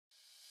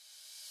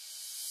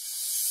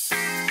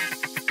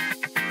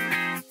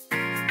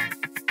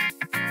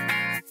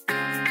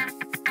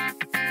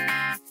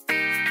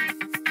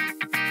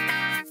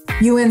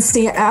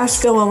UNC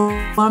Asheville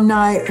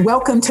alumni,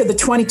 welcome to the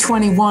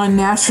 2021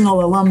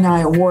 National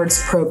Alumni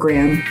Awards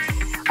Program.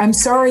 I'm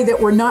sorry that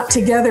we're not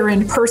together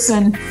in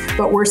person,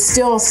 but we're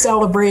still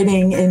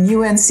celebrating in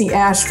UNC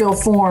Asheville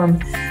form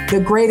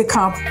the great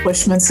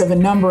accomplishments of a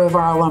number of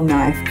our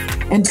alumni.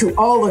 And to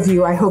all of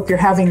you, I hope you're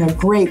having a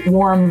great,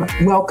 warm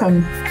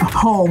welcome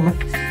home,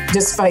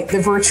 despite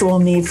the virtual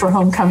need for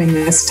homecoming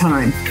this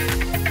time.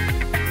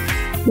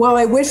 While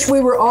I wish we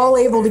were all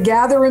able to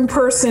gather in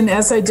person,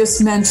 as I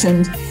just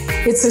mentioned,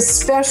 it's a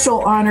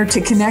special honor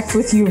to connect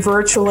with you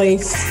virtually,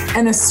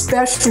 and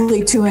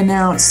especially to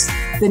announce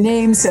the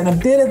names and a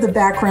bit of the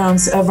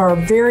backgrounds of our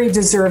very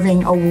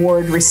deserving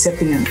award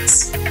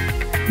recipients.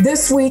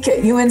 This week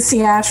at UNC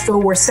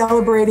Asheville, we're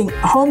celebrating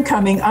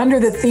homecoming under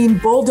the theme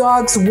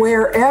Bulldogs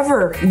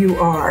Wherever You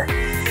Are.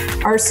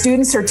 Our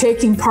students are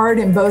taking part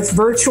in both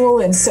virtual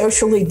and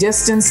socially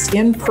distanced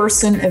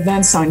in-person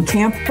events on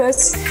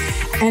campus,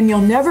 and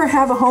you'll never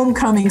have a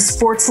homecoming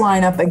sports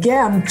lineup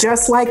again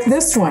just like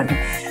this one,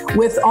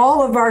 with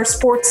all of our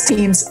sports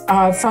teams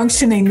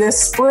functioning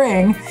this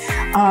spring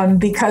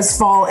because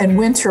fall and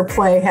winter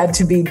play had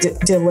to be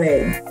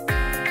delayed.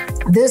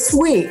 This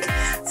week,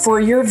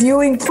 for your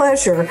viewing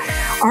pleasure,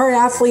 our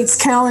athletes'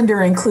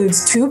 calendar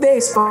includes 2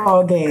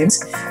 baseball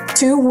games,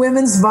 2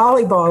 women's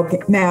volleyball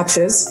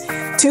matches,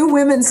 2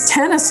 women's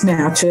tennis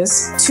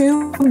matches,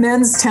 2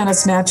 men's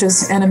tennis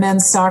matches, and a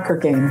men's soccer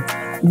game.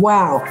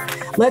 Wow.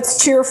 Let's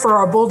cheer for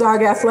our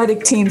Bulldog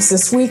athletic teams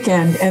this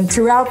weekend and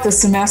throughout the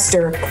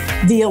semester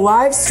via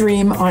live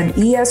stream on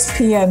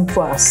ESPN+.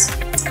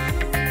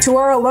 To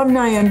our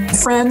alumni and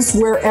friends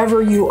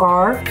wherever you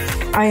are,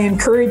 I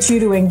encourage you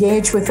to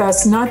engage with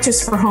us not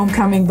just for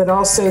homecoming, but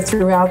also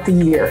throughout the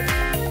year.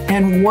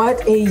 And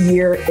what a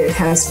year it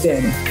has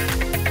been.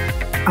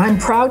 I'm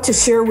proud to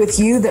share with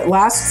you that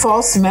last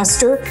fall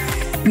semester,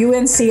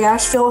 UNC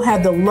Asheville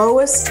had the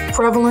lowest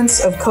prevalence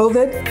of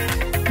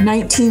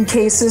COVID-19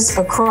 cases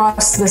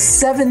across the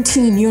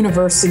 17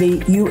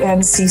 university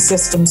UNC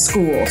system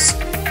schools.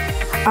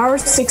 Our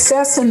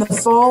success in the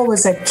fall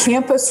was a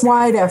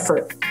campus-wide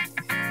effort,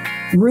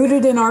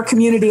 rooted in our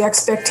community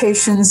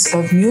expectations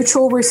of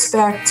mutual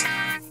respect,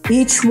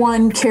 each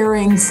one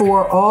caring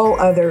for all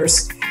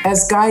others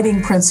as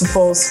guiding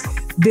principles,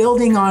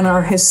 building on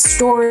our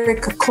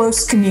historic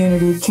close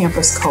community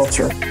campus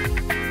culture.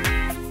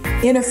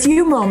 In a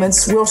few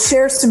moments, we'll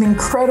share some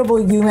incredible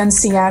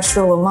UNC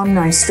Asheville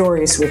alumni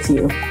stories with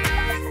you.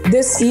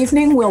 This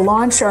evening, we'll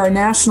launch our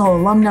National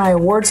Alumni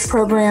Awards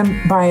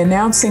program by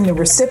announcing the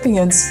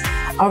recipients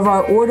of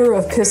our Order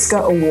of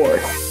Pisgah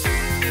Award.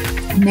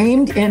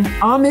 Named in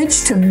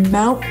homage to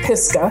Mount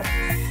Pisgah,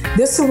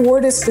 this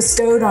award is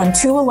bestowed on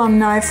 2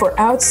 alumni for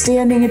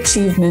outstanding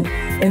achievement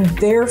in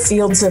their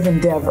fields of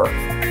endeavor.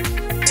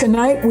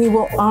 Tonight, we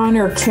will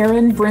honor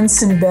Karen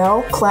Brinson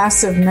Bell,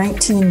 class of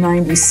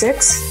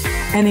 1996,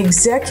 and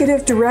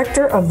Executive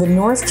Director of the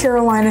North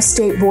Carolina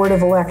State Board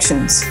of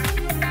Elections.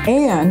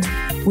 And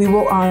we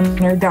will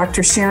honor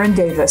Dr. Sharon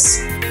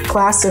Davis,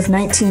 class of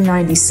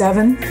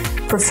 1997,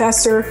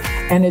 professor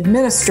and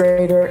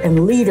administrator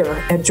and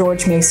leader at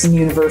George Mason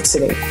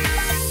University.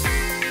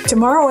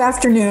 Tomorrow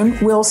afternoon,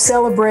 we'll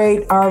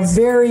celebrate our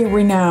very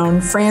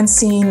renowned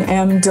Francine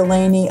M.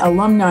 Delaney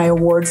Alumni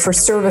Award for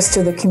service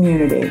to the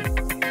community.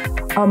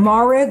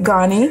 Amara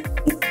Ghani,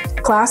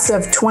 class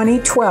of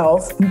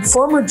 2012,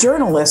 former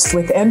journalist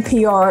with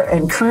NPR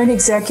and current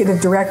executive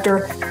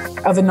director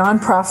of a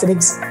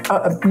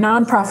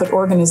nonprofit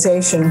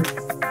organization,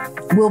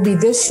 will be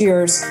this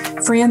year's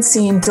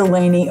Francine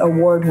Delaney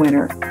Award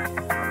winner.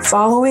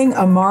 Following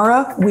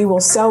Amara, we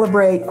will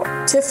celebrate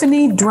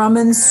Tiffany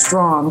Drummond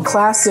Strong,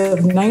 class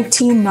of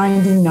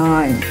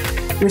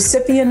 1999,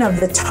 recipient of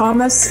the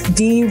Thomas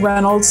D.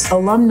 Reynolds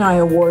Alumni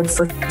Award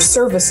for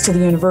service to the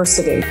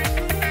university.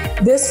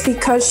 This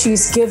because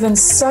she's given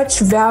such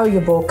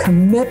valuable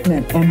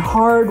commitment and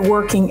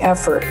hard-working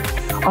effort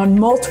on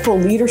multiple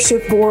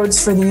leadership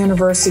boards for the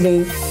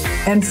university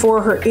and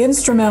for her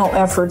instrumental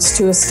efforts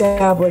to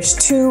establish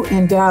 2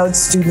 endowed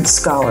student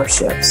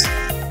scholarships.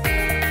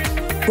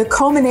 The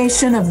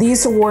culmination of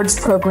these awards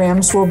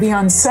programs will be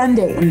on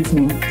Sunday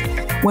evening,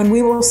 when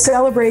we will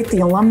celebrate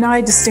the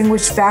Alumni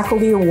Distinguished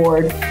Faculty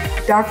Award,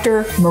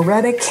 Dr.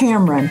 Moretta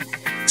Cameron,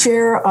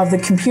 Chair of the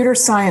Computer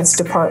Science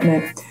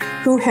Department,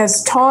 who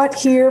has taught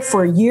here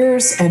for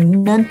years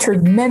and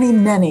mentored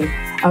many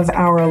of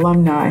our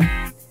alumni.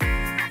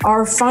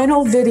 Our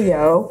final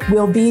video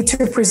will be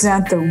to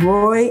present the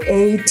Roy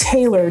A.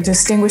 Taylor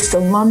Distinguished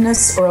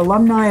Alumnus or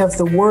Alumni of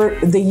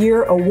the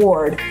Year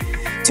Award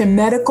to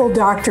medical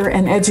doctor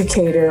and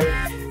educator,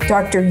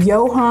 Dr.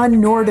 Johan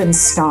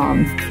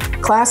Nordenstam,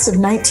 class of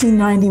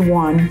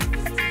 1991,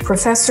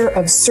 professor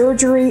of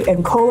surgery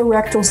and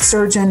colorectal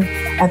surgeon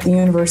at the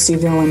University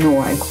of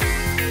Illinois.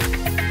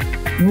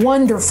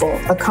 Wonderful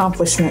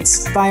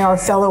accomplishments by our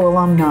fellow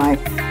alumni,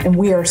 and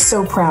we are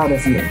so proud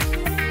of you.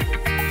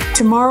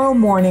 Tomorrow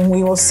morning,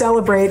 we will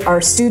celebrate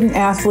our student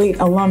athlete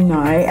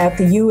alumni at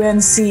the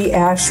UNC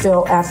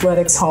Asheville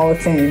Athletics Hall of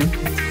Fame.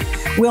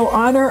 We'll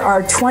honor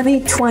our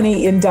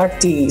 2020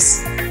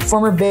 inductees,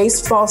 former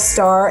baseball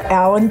star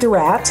Alan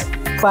Durrett,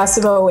 class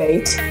of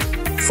 '08,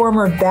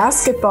 former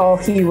basketball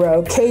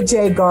hero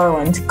KJ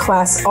Garland,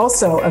 class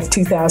also of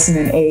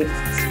 2008,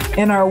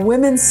 and our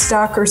women's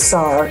soccer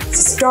star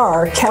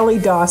Kelly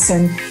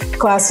Dawson,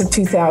 class of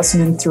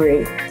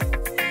 2003.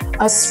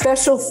 A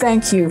special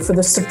thank you for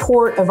the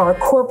support of our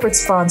corporate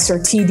sponsor,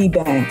 TD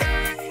Bank.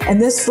 And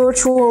this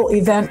virtual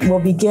event will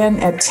begin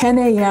at 10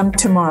 a.m.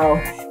 tomorrow,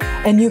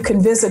 and you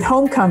can visit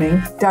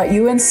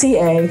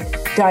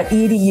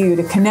homecoming.unca.edu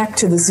to connect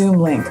to the Zoom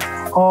link.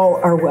 All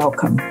are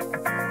welcome.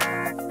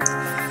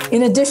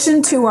 In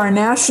addition to our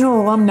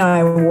National Alumni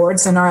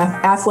Awards and our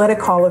Athletic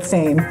Hall of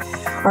Fame,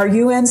 our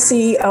UNC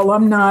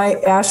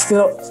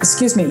Asheville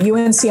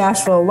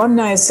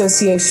Alumni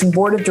Association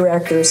Board of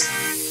Directors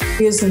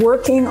is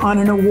working on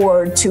an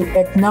award to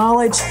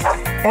acknowledge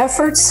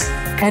efforts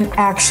and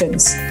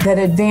actions that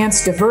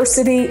advance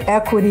diversity,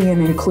 equity,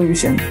 and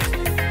inclusion.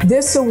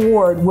 This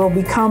award will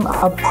become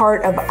a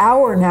part of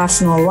our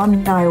National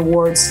Alumni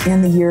Awards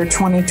in the year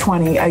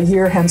 2020, a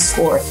year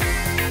henceforth.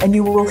 And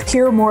you will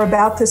hear more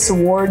about this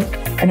award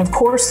and, of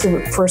course,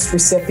 the first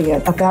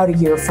recipient about a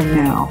year from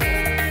now.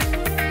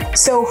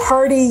 So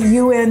hearty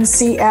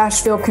UNC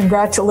Asheville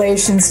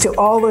congratulations to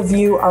all of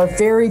you, our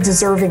very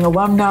deserving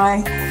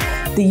alumni.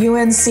 The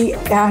UNC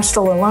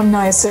Asheville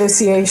Alumni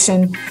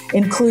Association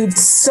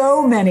includes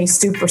so many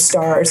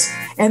superstars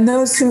and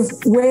those who've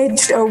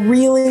waged a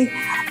really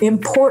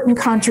important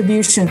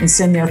contributions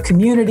in their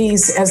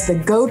communities as the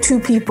go-to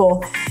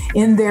people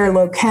in their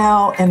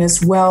locale and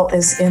as well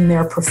as in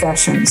their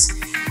professions.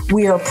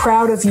 We are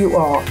proud of you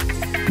all.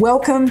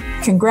 Welcome,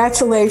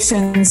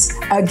 congratulations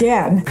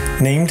again.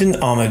 Named in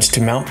homage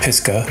to Mount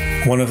Pisgah,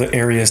 one of the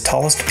area's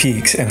tallest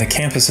peaks and the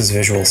campus's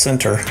visual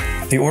center,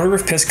 the Order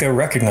of Pisgah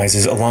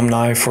recognizes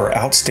alumni for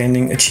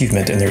outstanding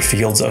achievement in their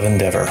fields of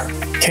endeavor.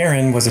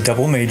 Karen was a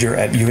double major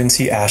at UNC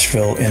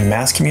Asheville in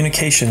Mass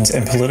Communications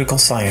and Political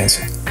Science,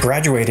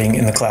 graduating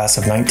in the class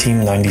of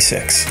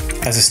 1996.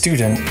 As a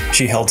student,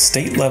 she held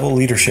state-level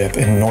leadership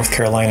in North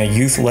Carolina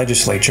Youth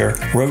Legislature,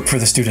 wrote for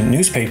the student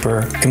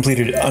newspaper,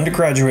 completed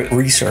undergraduate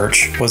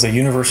research, was a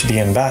university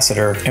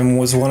ambassador, and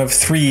was one of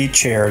 3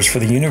 chairs for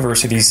the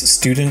university's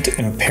Student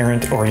and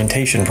Parent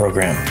Orientation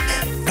Program.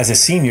 As a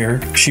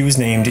senior, she was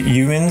named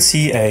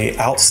UNCA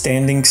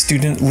Outstanding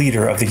Student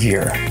Leader of the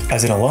Year.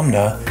 As an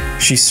alumna,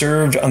 she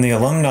served on the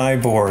Alumni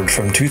Board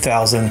from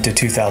 2000 to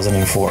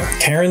 2004.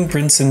 Karen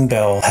Brinson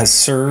Bell has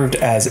served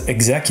as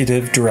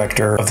Executive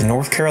Director of the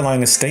North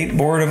Carolina State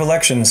Board of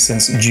Elections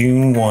since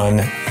June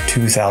 1,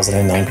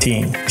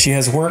 2019. She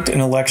has worked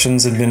in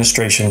elections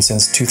administration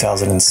since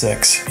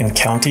 2006 in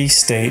county,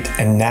 state,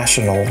 and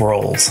national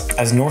roles.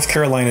 As North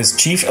Carolina's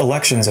Chief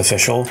Elections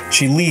Official,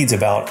 she leads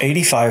about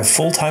 85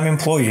 full-time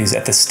employees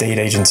at the state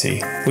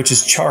agency, which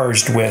is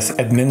charged with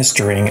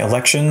administering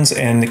elections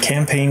and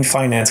campaign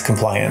finance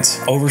compliance,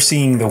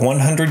 overseeing the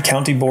 100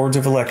 county boards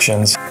of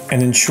elections,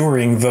 and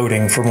ensuring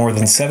voting for more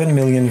than 7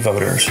 million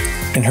voters.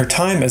 In her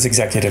time as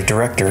executive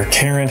director,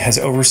 Karen has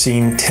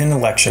overseen 10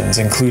 elections,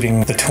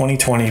 including the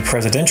 2020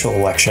 presidential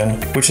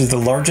election, which is the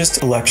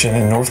largest election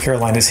in North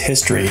Carolina's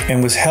history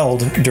and was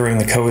held during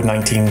the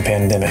COVID-19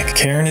 pandemic.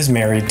 Karen is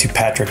married to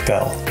Patrick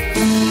Bell.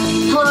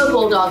 Hello,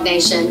 Bulldog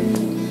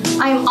Nation.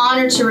 I am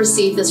honored to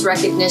receive this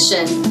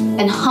recognition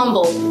and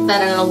humbled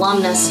that an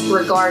alumnus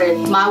regarded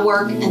my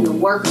work and the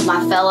work of my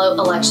fellow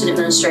election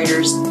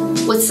administrators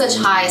with such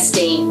high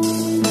esteem.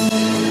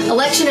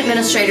 Election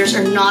administrators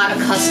are not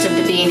accustomed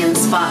to being in the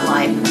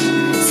spotlight,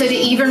 so to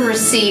even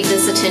receive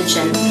this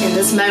attention in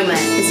this moment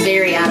is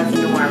very out of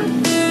the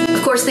norm.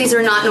 Of course, these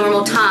are not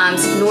normal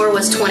times, nor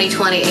was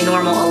 2020 a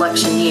normal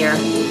election year.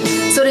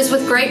 So it is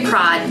with great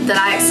pride that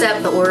I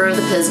accept the Order of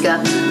the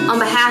Pisgah on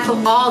behalf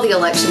of all the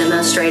election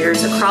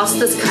administrators across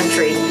this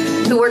country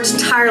who worked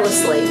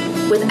tirelessly,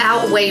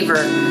 without waiver,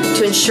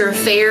 to ensure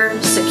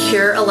fair,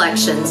 secure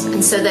elections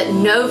and so that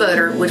no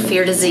voter would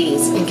fear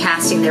disease in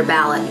casting their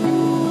ballot.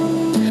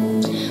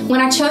 When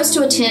I chose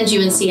to attend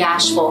UNC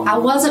Asheville, I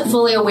wasn't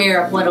fully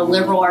aware of what a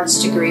liberal arts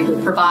degree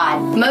would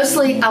provide.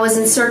 Mostly, I was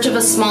in search of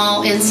a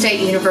small in-state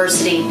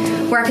university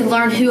where I could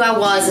learn who I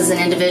was as an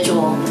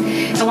individual.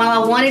 And while I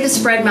wanted to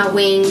spread my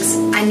wings,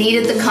 I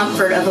needed the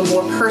comfort of a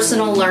more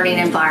personal learning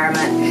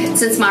environment,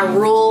 since my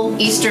rural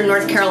Eastern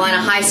North Carolina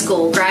high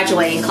school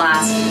graduating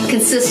class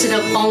consisted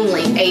of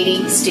only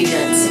 80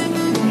 students.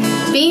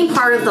 Being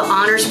part of the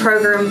honors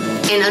program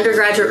and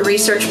undergraduate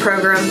research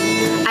program,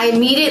 I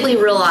immediately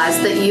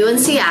realized that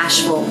UNC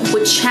Asheville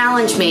would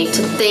challenge me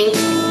to think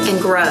and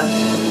grow.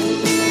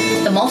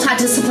 The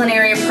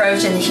multidisciplinary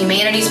approach in the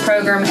humanities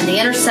program and the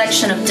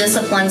intersection of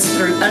disciplines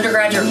through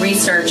undergraduate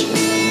research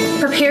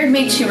prepared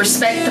me to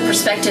respect the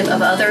perspective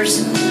of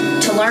others,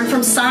 to learn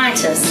from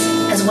scientists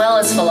as well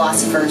as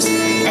philosophers,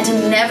 and to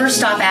never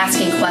stop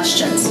asking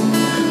questions.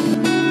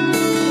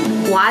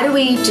 Why do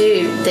we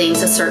do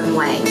things a certain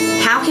way?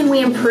 How can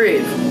we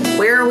improve?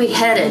 Where are we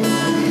headed?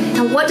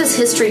 And what does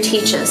history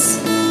teach us?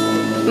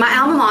 My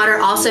alma mater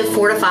also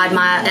fortified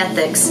my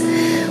ethics,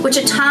 which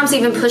at times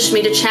even pushed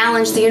me to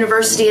challenge the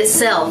university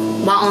itself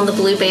while on the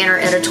Blue Banner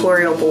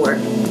editorial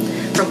board.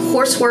 From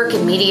coursework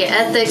in media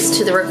ethics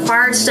to the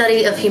required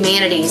study of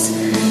humanities,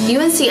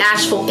 UNC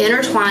Asheville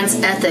intertwines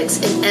ethics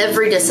in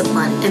every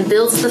discipline and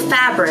builds the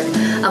fabric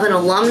of an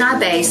alumni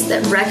base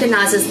that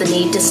recognizes the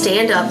need to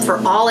stand up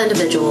for all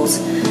individuals,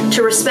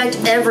 to respect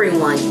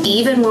everyone,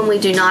 even when we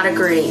do not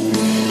agree,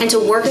 and to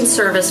work in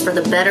service for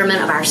the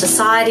betterment of our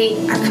society,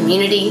 our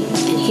community,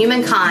 and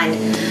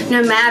humankind,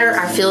 no matter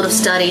our field of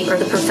study or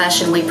the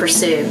profession we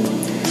pursue.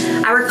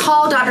 I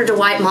recall Dr.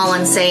 Dwight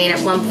Mullen saying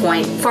at one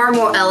point, far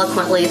more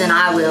eloquently than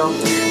I will,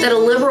 that a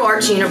liberal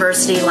arts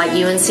university like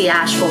UNC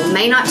Asheville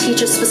may not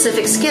teach a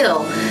specific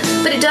skill,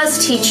 but it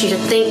does teach you to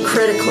think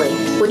critically,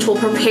 which will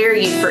prepare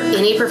you for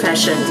any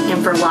profession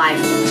and for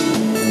life.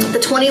 The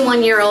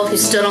 21-year-old who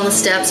stood on the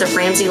steps of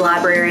Ramsey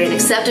Library and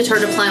accepted her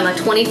diploma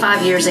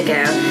 25 years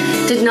ago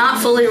did not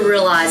fully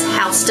realize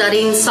how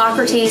studying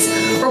Socrates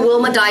or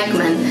Wilma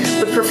Dykeman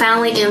would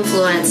profoundly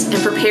influence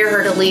and prepare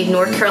her to lead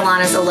North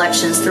Carolina's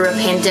elections through a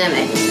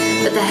pandemic,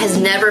 but that has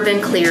never been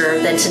clearer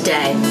than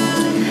today.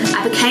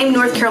 I became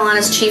North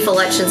Carolina's chief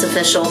elections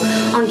official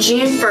on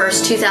June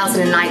 1st,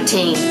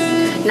 2019.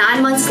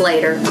 9 months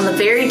later, on the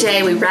very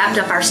day we wrapped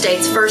up our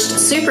state's first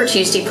Super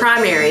Tuesday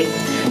primary,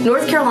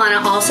 North Carolina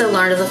also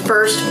learned of the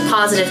first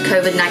positive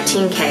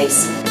COVID-19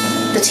 case.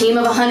 The team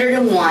of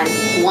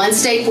 101, one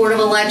state board of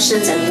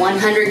elections and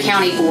 100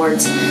 county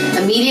boards,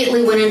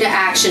 immediately went into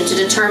action to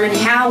determine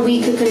how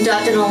we could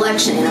conduct an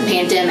election in a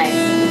pandemic.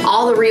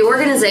 All the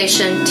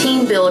reorganization,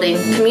 team building,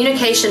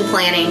 communication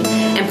planning,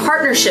 and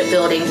partnership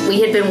building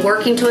we had been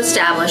working to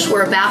establish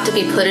were about to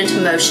be put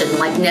into motion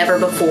like never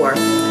before.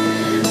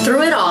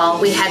 Through it all,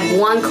 we had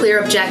one clear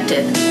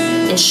objective: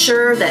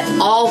 ensure that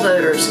all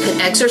voters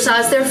could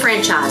exercise their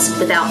franchise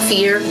without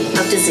fear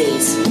of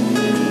disease.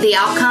 The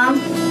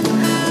outcome?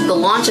 The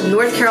launch of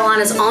North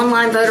Carolina's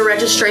online voter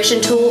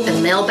registration tool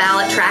and mail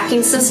ballot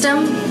tracking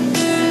system,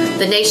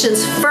 the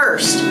nation's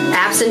first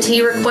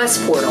absentee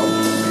request portal,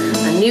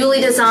 a newly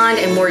designed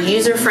and more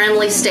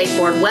user-friendly state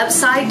board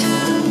website,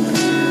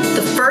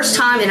 the first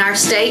time in our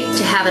state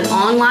to have an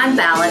online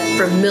ballot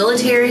for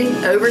military,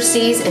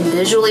 overseas, and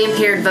visually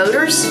impaired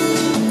voters,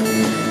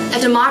 a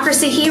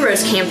Democracy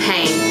Heroes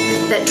campaign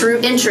that drew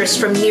interest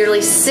from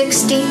nearly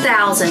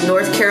 60,000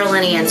 North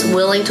Carolinians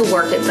willing to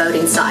work at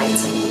voting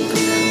sites,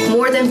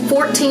 more than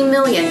 14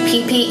 million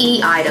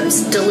PPE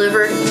items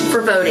delivered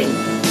for voting,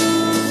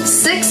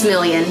 6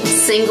 million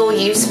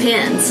single-use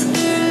pens,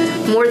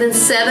 more than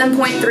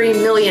 7.3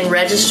 million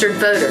registered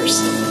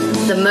voters,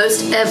 the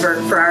most ever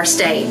for our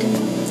state,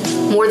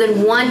 more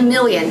than 1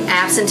 million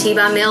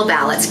absentee-by-mail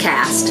ballots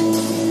cast,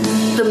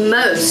 the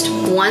most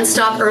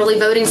one-stop early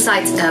voting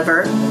sites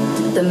ever,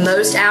 the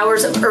most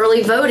hours of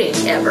early voting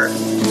ever,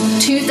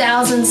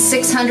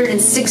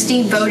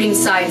 2,660 voting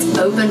sites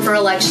open for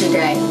Election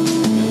Day,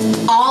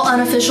 all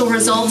unofficial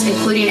results,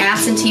 including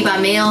absentee by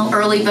mail,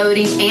 early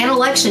voting, and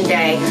Election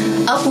Day,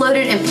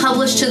 uploaded and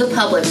published to the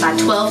public by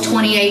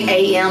 12:28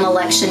 a.m.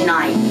 election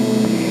night.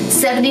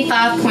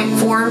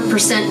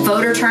 75.4%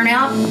 voter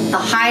turnout, the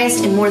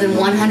highest in more than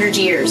 100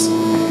 years.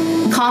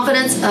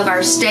 Confidence of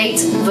our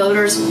state's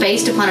voters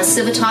based upon a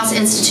Civitas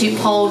Institute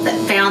poll that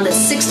found that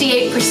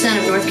 68%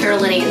 of North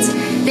Carolinians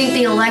think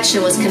the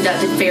election was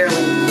conducted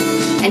fairly.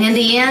 And in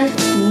the end,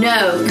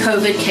 no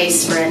COVID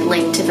case spread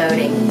linked to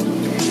voting.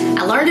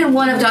 I learned in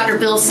one of Dr.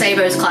 Bill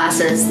Sabo's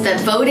classes that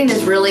voting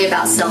is really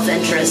about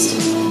self-interest.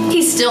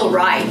 He's still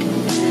right.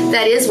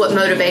 That is what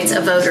motivates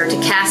a voter to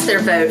cast their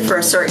vote for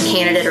a certain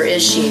candidate or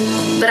issue.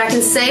 But I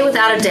can say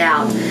without a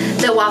doubt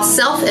that while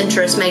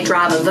self-interest may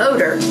drive a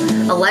voter,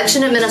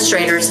 election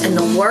administrators and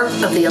the work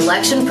of the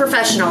election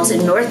professionals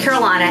in North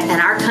Carolina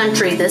and our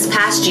country this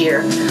past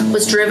year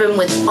was driven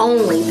with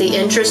only the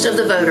interest of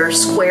the voter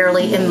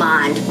squarely in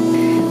mind.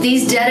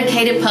 These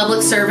dedicated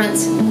public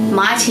servants,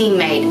 my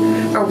teammate,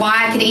 are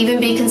why I could even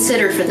be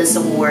considered for this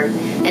award,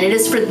 and it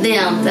is for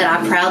them that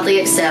I proudly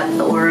accept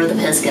the Order of the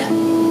Pisgah.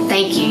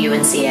 Thank you,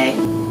 UNCA.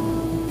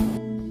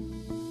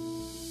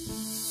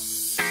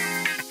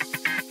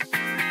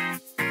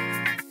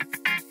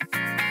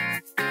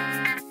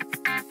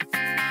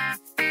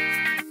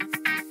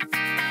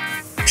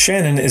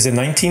 Shannon is a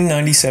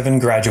 1997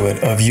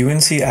 graduate of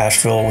UNC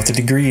Asheville with a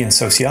degree in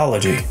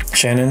sociology.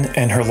 Shannon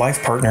and her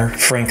life partner,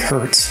 Frank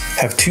Hertz,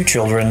 have 2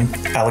 children,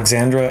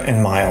 Alexandra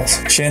and Miles.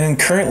 Shannon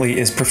currently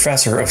is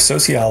professor of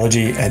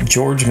sociology at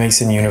George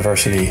Mason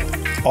University,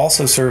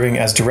 also serving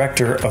as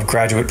director of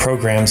graduate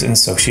programs in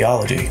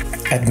sociology.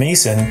 At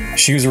Mason,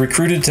 she was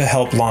recruited to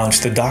help launch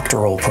the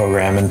doctoral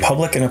program in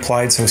public and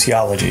applied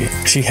sociology.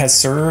 She has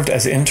served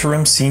as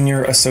interim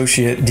senior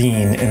associate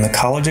dean in the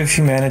College of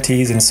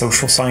Humanities and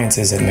Social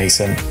Sciences at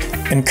Mason,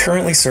 and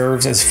currently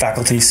serves as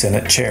faculty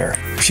senate chair.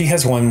 She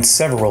has won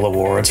several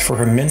awards for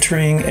her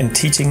mentoring and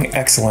teaching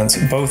excellence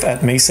both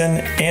at Mason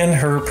and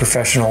her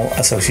professional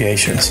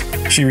associations.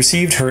 She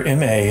received her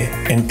MA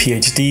and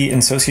PhD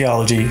in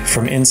sociology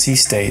from NC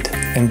State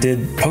and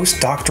did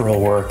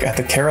postdoctoral work at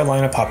the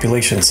Carolina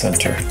Population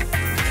Center.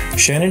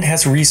 Shannon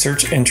has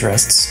research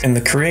interests in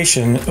the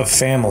creation of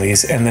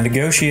families and the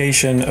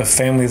negotiation of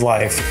family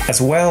life, as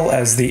well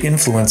as the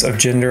influence of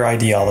gender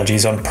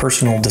ideologies on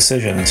personal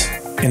decisions.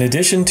 In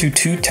addition to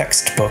 2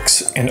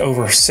 textbooks and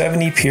over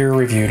 70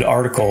 peer-reviewed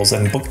articles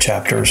and book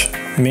chapters,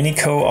 many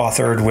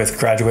co-authored with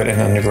graduate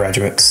and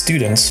undergraduate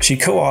students, she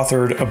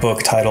co-authored a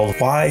book titled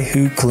Why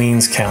Who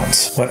Cleans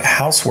Counts: What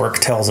Housework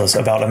Tells Us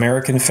About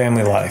American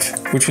Family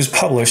Life, which was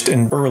published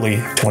in early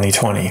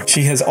 2020.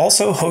 She has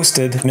also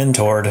hosted,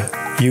 mentored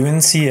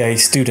UNCA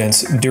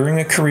students during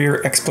a career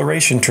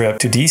exploration trip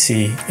to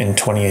DC in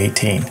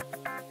 2018.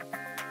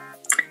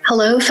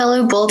 Hello,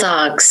 fellow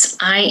Bulldogs.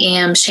 I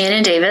am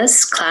Shannon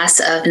Davis, class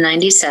of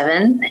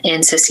 97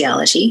 in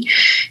sociology,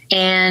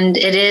 and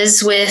it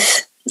is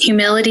with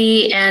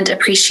humility and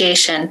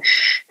appreciation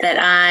that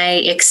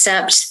I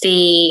accept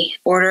the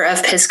Order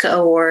of Pisgah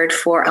Award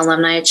for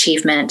Alumni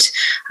Achievement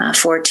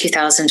for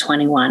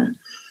 2021.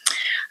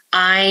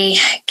 I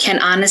can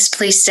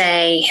honestly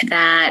say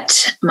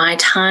that my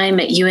time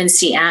at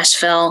UNC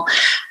Asheville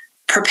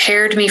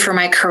prepared me for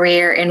my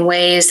career in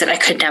ways that I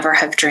could never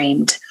have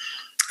dreamed.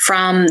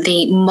 From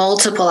the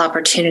multiple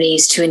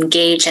opportunities to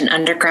engage in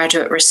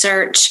undergraduate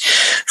research,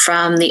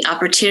 from the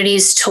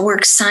opportunities to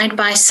work side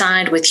by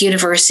side with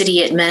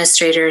university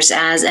administrators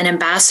as an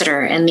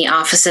ambassador in the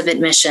Office of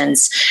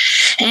Admissions,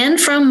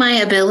 and from my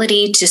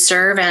ability to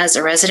serve as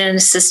a resident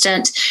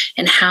assistant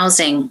in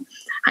housing,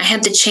 I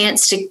had the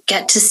chance to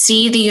get to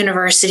see the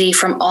university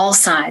from all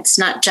sides,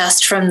 not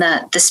just from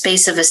the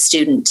space of a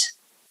student.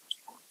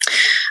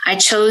 I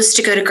chose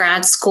to go to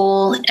grad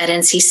school at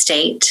NC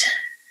State,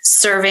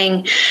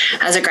 serving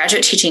as a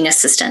graduate teaching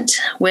assistant,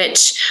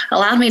 which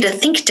allowed me to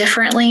think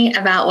differently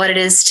about what it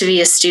is to be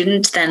a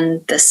student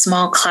than the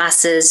small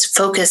classes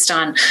focused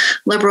on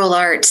liberal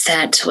arts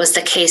that was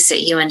the case at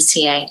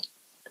UNCA.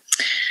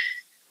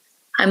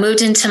 I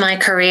moved into my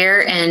career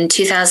in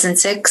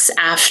 2006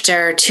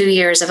 after 2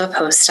 years of a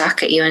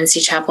postdoc at UNC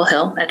Chapel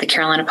Hill at the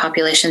Carolina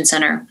Population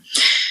Center.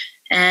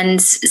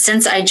 And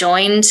since I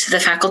joined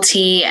the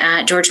faculty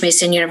at George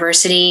Mason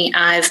University,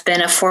 I've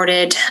been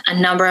afforded a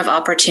number of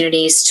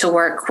opportunities to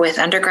work with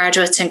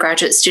undergraduates and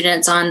graduate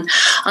students on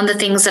the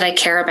things that I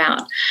care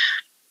about.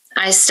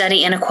 I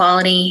study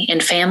inequality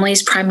in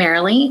families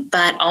primarily,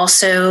 but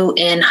also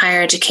in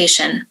higher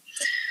education.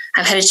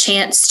 I've had a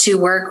chance to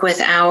work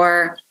with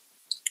our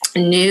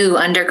new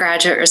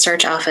undergraduate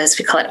research office.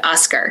 We call it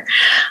OSCAR,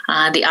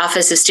 the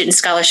Office of Student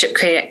Scholarship,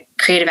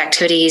 Creative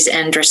Activities,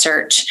 and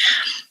Research,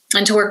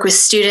 and to work with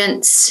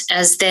students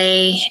as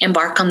they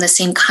embark on the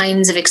same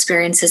kinds of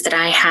experiences that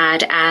I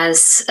had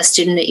as a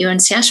student at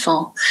UNC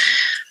Asheville.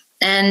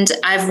 And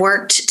I've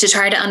worked to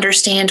try to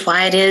understand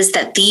why it is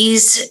that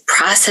these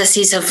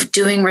processes of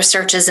doing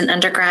research as an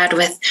undergrad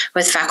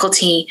with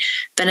faculty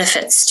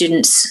benefit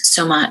students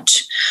so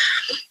much.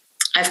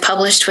 I've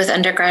published with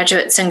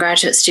undergraduates and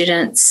graduate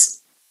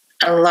students.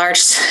 A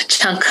large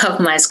chunk of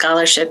my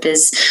scholarship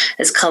is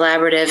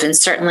collaborative, and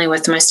certainly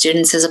with my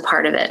students is a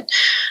part of it.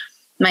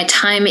 My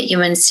time at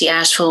UNC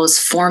Asheville was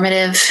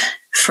formative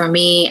for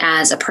me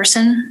as a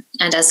person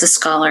and as a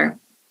scholar.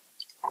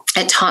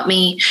 It taught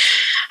me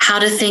how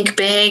to think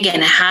big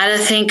and how to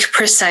think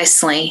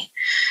precisely.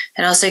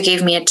 It also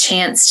gave me a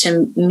chance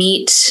to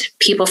meet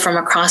people from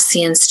across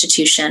the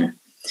institution.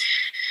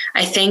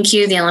 I thank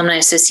you, the Alumni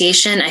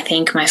Association. I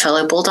thank my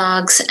fellow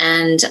Bulldogs,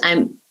 and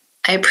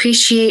I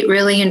appreciate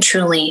really and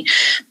truly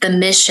the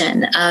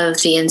mission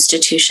of the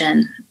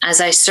institution. As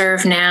I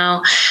serve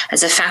now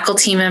as a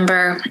faculty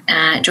member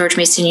at George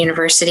Mason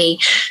University,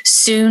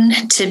 soon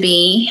to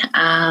be,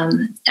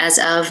 as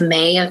of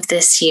May of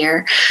this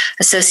year,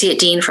 Associate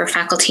Dean for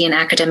Faculty and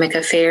Academic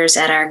Affairs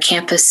at our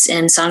campus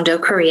in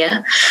Songdo,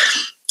 Korea.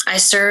 I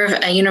serve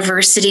a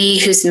university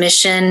whose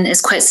mission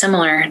is quite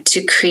similar: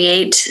 to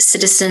create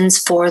citizens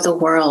for the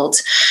world,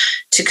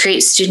 to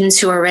create students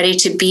who are ready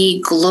to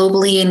be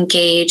globally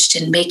engaged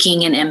in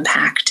making an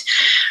impact.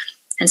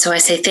 And so I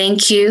say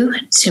thank you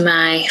to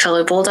my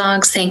fellow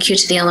Bulldogs. Thank you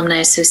to the Alumni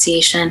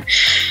Association.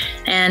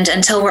 And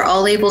until we're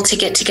all able to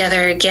get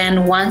together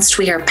again, once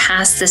we are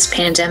past this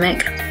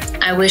pandemic,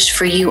 I wish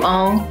for you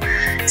all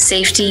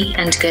safety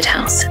and good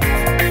health.